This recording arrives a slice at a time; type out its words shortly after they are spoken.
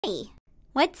Hey,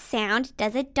 what sound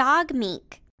does a dog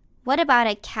make? What about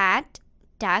a cat,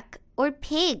 duck, or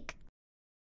pig?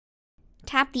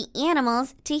 Tap the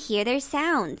animals to hear their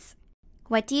sounds.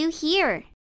 What do you hear?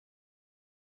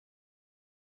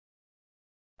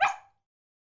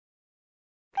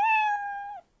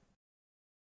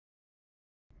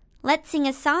 Let's sing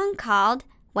a song called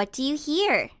What Do You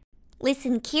Hear?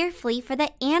 Listen carefully for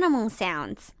the animal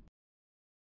sounds.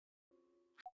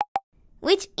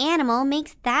 Which animal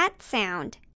makes that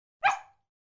sound?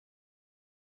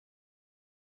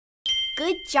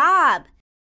 Good job!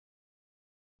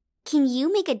 Can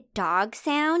you make a dog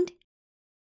sound?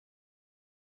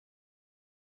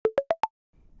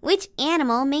 Which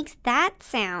animal makes that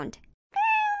sound?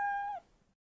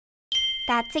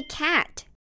 That's a cat.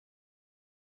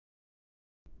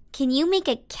 Can you make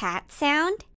a cat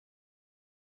sound?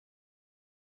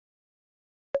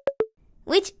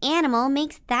 Which animal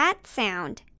makes that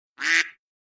sound?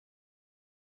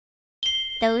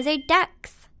 Those are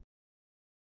ducks.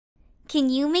 Can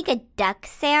you make a duck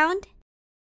sound?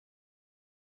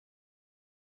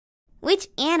 Which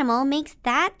animal makes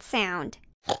that sound?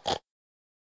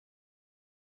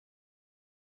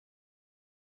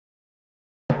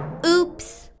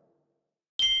 Oops!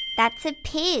 That's a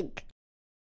pig.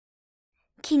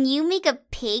 Can you make a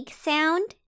pig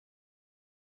sound?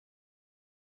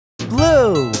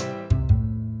 Blue!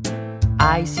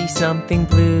 I see something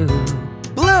blue.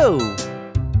 Blue!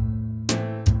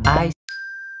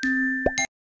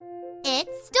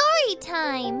 It's story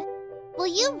time! Will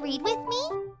you read with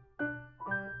me?